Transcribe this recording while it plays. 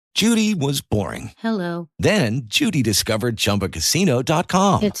Judy was boring. Hello. Then Judy discovered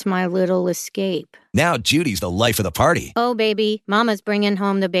ChumbaCasino.com. It's my little escape. Now Judy's the life of the party. Oh, baby, mama's bringing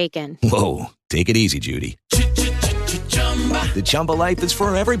home the bacon. Whoa, take it easy, Judy. The Chumba life is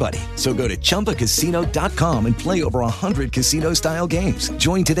for everybody. So go to ChumbaCasino.com and play over 100 casino-style games.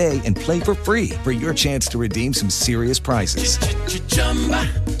 Join today and play for free for your chance to redeem some serious prizes.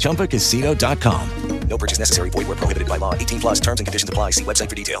 ChumbaCasino.com. No purchase necessary. Void where prohibited by law. 18 plus terms and conditions apply. See website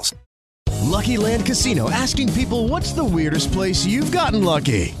for details. Lucky Land Casino, asking people, what's the weirdest place you've gotten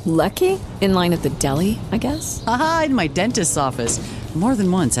lucky? Lucky? In line at the deli, I guess? Aha, in my dentist's office. More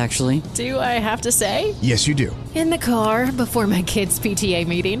than once, actually. Do I have to say? Yes, you do. In the car before my kids' PTA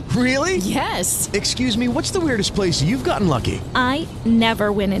meeting. Really? Yes. Excuse me, what's the weirdest place you've gotten lucky? I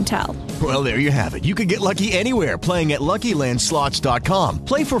never win and tell. Well, there you have it. You can get lucky anywhere, playing at LuckyLandSlots.com.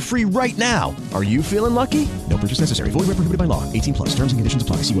 Play for free right now. Are you feeling lucky? No purchase necessary. Void where prohibited by law. 18 plus. Terms and conditions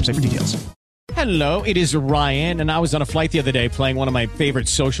apply. See website for details. Hello, it is Ryan, and I was on a flight the other day playing one of my favorite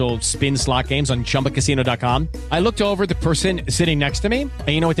social spin slot games on ChumbaCasino.com. I looked over at the person sitting next to me, and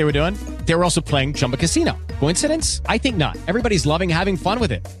you know what they were doing? They were also playing Chumba Casino. Coincidence? I think not. Everybody's loving having fun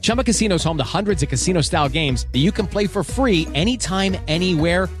with it. Chumba Casino is home to hundreds of casino-style games that you can play for free anytime,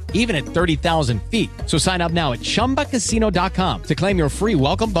 anywhere, even at 30,000 feet. So sign up now at ChumbaCasino.com to claim your free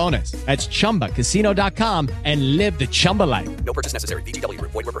welcome bonus. That's ChumbaCasino.com and live the Chumba life. No purchase necessary. VGW.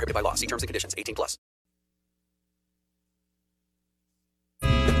 Void where prohibited by law. See terms and conditions. 18 plus.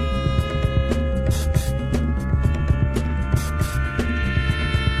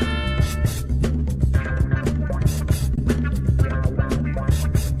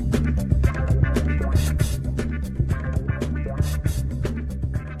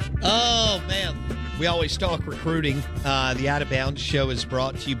 Oh, man. We always talk recruiting. The Out of Bounds show is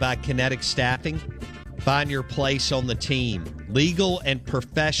brought to you by Kinetic Staffing. Find your place on the team. Legal and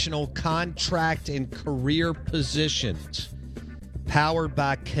professional contract and career positions. Powered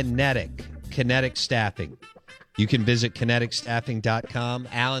by Kinetic Staffing. You can visit kineticstaffing.com.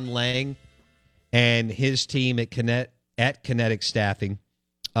 Alan Lang and his team at Kinetic Staffing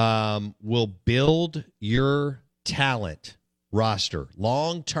will build your talent roster.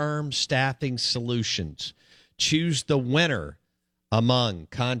 Long-term staffing solutions. Choose the winner among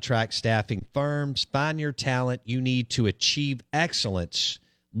contract staffing firms. Find your talent you need to achieve excellence.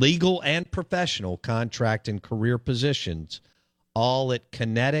 Legal and professional contract and career positions. All at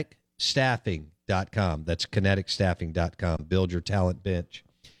kineticstaffing.com. That's kineticstaffing.com. Build your talent bench.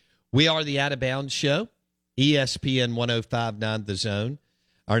 We are the Out of Bounds Show. ESPN 105.9 The Zone.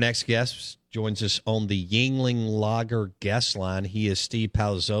 Our next guest joins us on the Yingling Lager guest line. He is Steve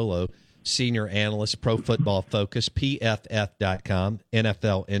Palazzolo, senior analyst, Pro Football Focus, PFF.com,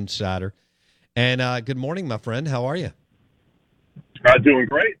 NFL insider. And good morning, my friend. How are you? Doing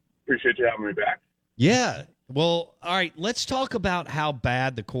great. Appreciate you having me back. Yeah. Well, all right, let's talk about how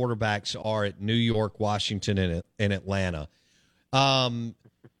bad the quarterbacks are at New York, Washington, and Atlanta.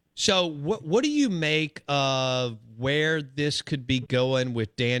 So what do you make of where this could be going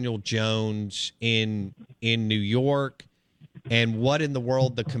with Daniel Jones in New York, and what in the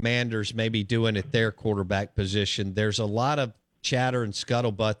world the Commanders may be doing at their quarterback position? There's a lot of chatter and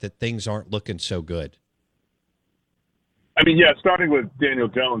scuttlebutt that things aren't looking so good. I mean, yeah, starting with Daniel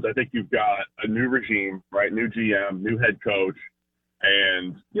Jones, I think you've got a new regime, right? New GM, new head coach.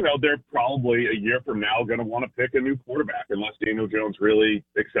 And, you know, they're probably a year from now going to want to pick a new quarterback unless Daniel Jones really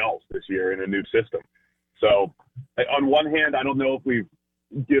excels this year in a new system. So on one hand, I don't know if we've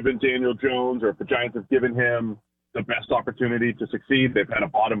given Daniel Jones or if the Giants have given him the best opportunity to succeed. They've had a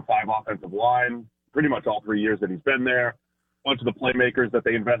bottom five offensive line pretty much all 3 years that he's been there. A bunch of the playmakers that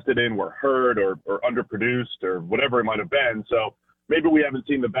they invested in were hurt or underproduced or whatever it might have been. So maybe we haven't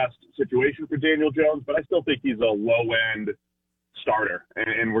seen the best situation for Daniel Jones, but I still think he's a low-end starter,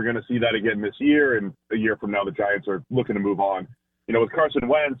 and we're going to see that again this year, and a year from now the Giants are looking to move on. You know, with Carson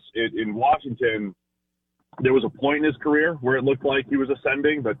Wentz in Washington, there was a point in his career where it looked like he was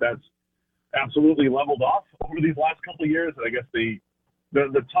ascending, but that's absolutely leveled off over these last couple of years. And I guess the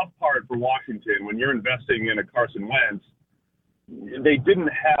tough part for Washington, when you're investing in a Carson Wentz, they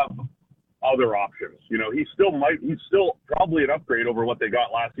didn't have other options. You know, he's still probably an upgrade over what they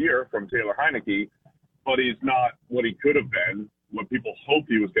got last year from Taylor Heineke, but he's not what he could have been, what people hoped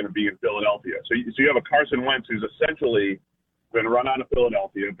he was going to be in Philadelphia. So you have a Carson Wentz who's essentially been run out of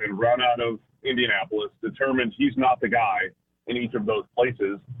Philadelphia, been run out of Indianapolis, determined he's not the guy in each of those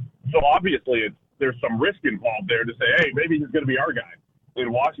places. So obviously there's some risk involved there to say, hey, maybe he's going to be our guy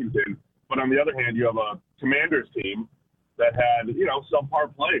in Washington. But on the other hand, you have a Commanders team that had, you know,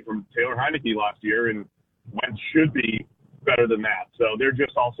 subpar play from Taylor Heineke last year, and Wentz should be better than that. So they're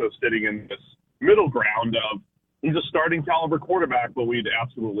just also sitting in this middle ground of he's a starting caliber quarterback, but we'd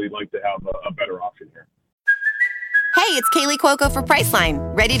absolutely like to have a better option here. Hey, it's Kaylee Cuoco for Priceline.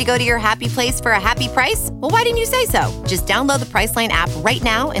 Ready to go to your happy place for a happy price? Well, why didn't you say so? Just download the Priceline app right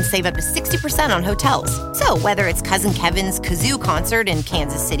now and save up to 60% on hotels. So whether it's Cousin Kevin's Kazoo Concert in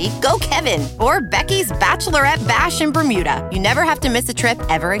Kansas City, go Kevin, or Becky's Bachelorette Bash in Bermuda, you never have to miss a trip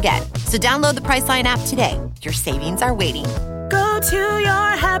ever again. So download the Priceline app today. Your savings are waiting. Go to your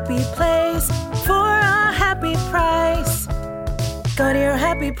happy place for a happy price. Go to your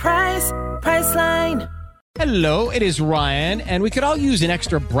happy price, Priceline. Hello, it is Ryan, and we could all use an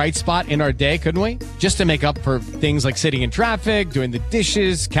extra bright spot in our day, couldn't we? Just to make up for things like sitting in traffic, doing the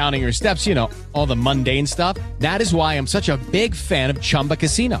dishes, counting your steps, all the mundane stuff. That is why I'm such a big fan of Chumba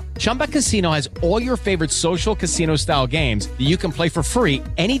Casino. Chumba Casino has all your favorite social casino-style games that you can play for free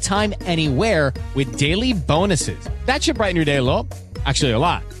anytime, anywhere with daily bonuses. That should brighten your day a little. Actually, a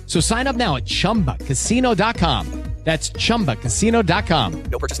lot. So sign up now at ChumbaCasino.com. That's ChumbaCasino.com.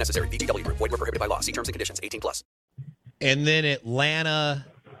 No purchase necessary. VGW Group. Void where prohibited by law. See terms and conditions. 18+. And then Atlanta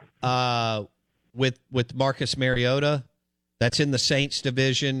with Marcus Mariota. That's in the Saints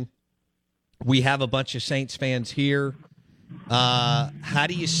division. We have a bunch of Saints fans here. How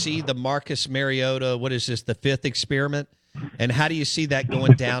do you see the Marcus Mariota, what is this, the fifth experiment? And how do you see that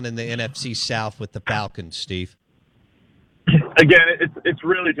going down in the NFC South with the Falcons, Steve? Again, it's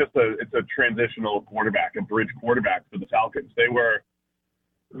really just a transitional quarterback, a bridge quarterback for the Falcons. They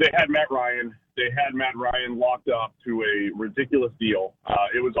had Matt Ryan. They had Matt Ryan locked up to a ridiculous deal.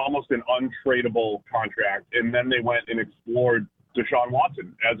 It was almost an untradeable contract, and then they went and explored Deshaun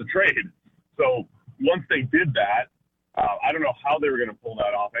Watson as a trade. So once they did that, I don't know how they were going to pull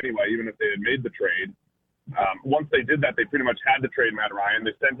that off anyway, even if they had made the trade. Once they did that, they pretty much had to trade Matt Ryan.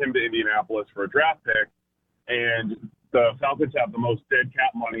 They sent him to Indianapolis for a draft pick, and the Falcons have the most dead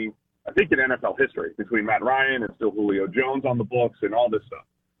cap money, I think, in NFL history between Matt Ryan and still Julio Jones on the books and all this stuff.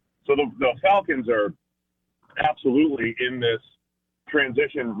 So the Falcons are absolutely in this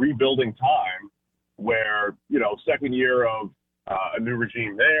transition rebuilding time where, second year of a new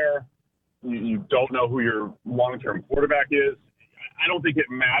regime there. You don't know who your long-term quarterback is. I don't think it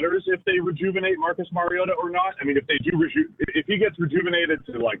matters if they rejuvenate Marcus Mariota or not. I mean, if they do, if he gets rejuvenated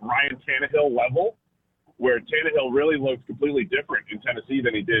to like Ryan Tannehill level, where Tannehill really looks completely different in Tennessee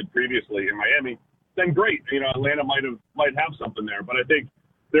than he did previously in Miami, then great. Atlanta might have something there. But I think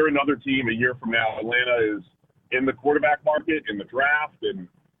they're another team a year from now. Atlanta is in the quarterback market, in the draft, and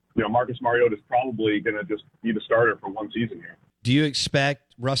Marcus Mariota is probably going to just be the starter for one season here. Do you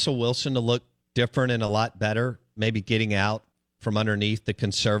expect Russell Wilson to look different and a lot better, maybe getting out from underneath the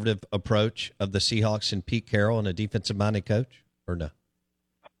conservative approach of the Seahawks and Pete Carroll and a defensive-minded coach, or no?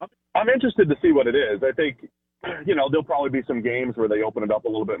 I'm interested to see what it is. I think, there'll probably be some games where they open it up a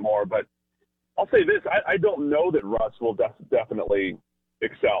little bit more. But I'll say this, I don't know that Russ will definitely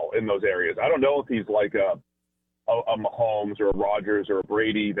excel in those areas. I don't know if he's like a Mahomes or a Rodgers or a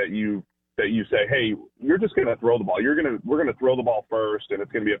Brady that you say, hey, you're just going to throw the ball. We're going to throw the ball first, and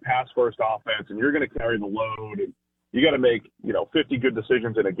it's going to be a pass-first offense, and you're going to carry the load, and you got to make 50 good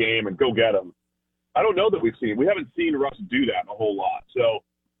decisions in a game and go get them. I don't know that we haven't seen Russ do that a whole lot. So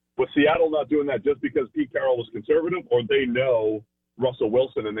was Seattle not doing that just because Pete Carroll was conservative, or they know Russell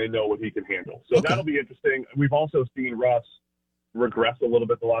Wilson and they know what he can handle? So That'll be interesting. We've also seen Russ regress a little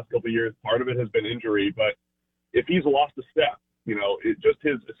bit the last couple of years. Part of it has been injury, but if he's lost a step, just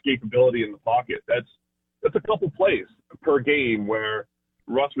his escapability in the pocket, that's a couple plays per game where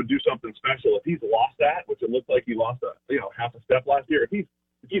Russ would do something special. If he's lost that, which it looked like he lost half a step last year, if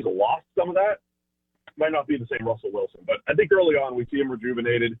he's lost some of that, it might not be the same Russell Wilson. But I think early on we see him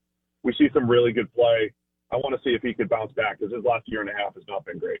rejuvenated. We see some really good play. I want to see if he could bounce back because his last year and a half has not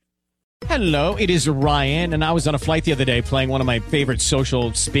been great. Hello, it is Ryan, and I was on a flight the other day playing one of my favorite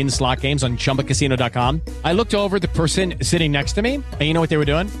social spin slot games on ChumbaCasino.com. I looked over at the person sitting next to me, and you know what they were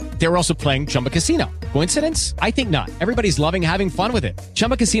doing? They were also playing Chumba Casino. Coincidence? I think not. Everybody's loving having fun with it.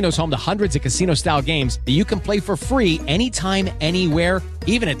 Chumba Casino is home to hundreds of casino-style games that you can play for free anytime, anywhere,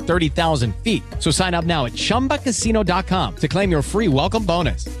 even at 30,000 feet. So sign up now at ChumbaCasino.com to claim your free welcome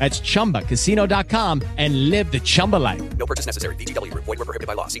bonus. That's ChumbaCasino.com and live the Chumba life. No purchase necessary. VGW Group. Void where prohibited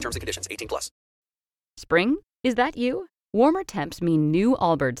by law. See terms and conditions. 18+. Spring? Is that you? Warmer temps mean new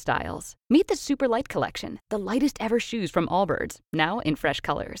Allbirds styles. Meet the Super Light Collection, the lightest ever shoes from Allbirds, now in fresh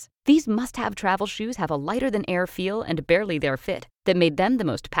colors. These must-have travel shoes have a lighter-than-air feel and barely there fit, that made them the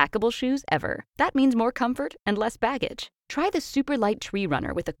most packable shoes ever. That means more comfort and less baggage. Try the Superlight Tree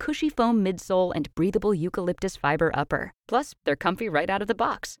Runner with a cushy foam midsole and breathable eucalyptus fiber upper. Plus, they're comfy right out of the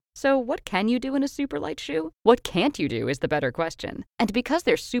box. So what can you do in a Superlight shoe? What can't you do is the better question. And because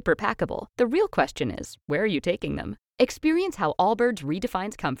they're super packable, the real question is, where are you taking them? Experience how Allbirds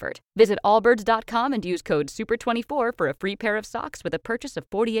redefines comfort. Visit allbirds.com and use code SUPER24 for a free pair of socks with a purchase of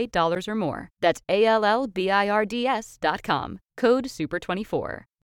 $48 or more. That's ALLBIRDS.com. Code SUPER24.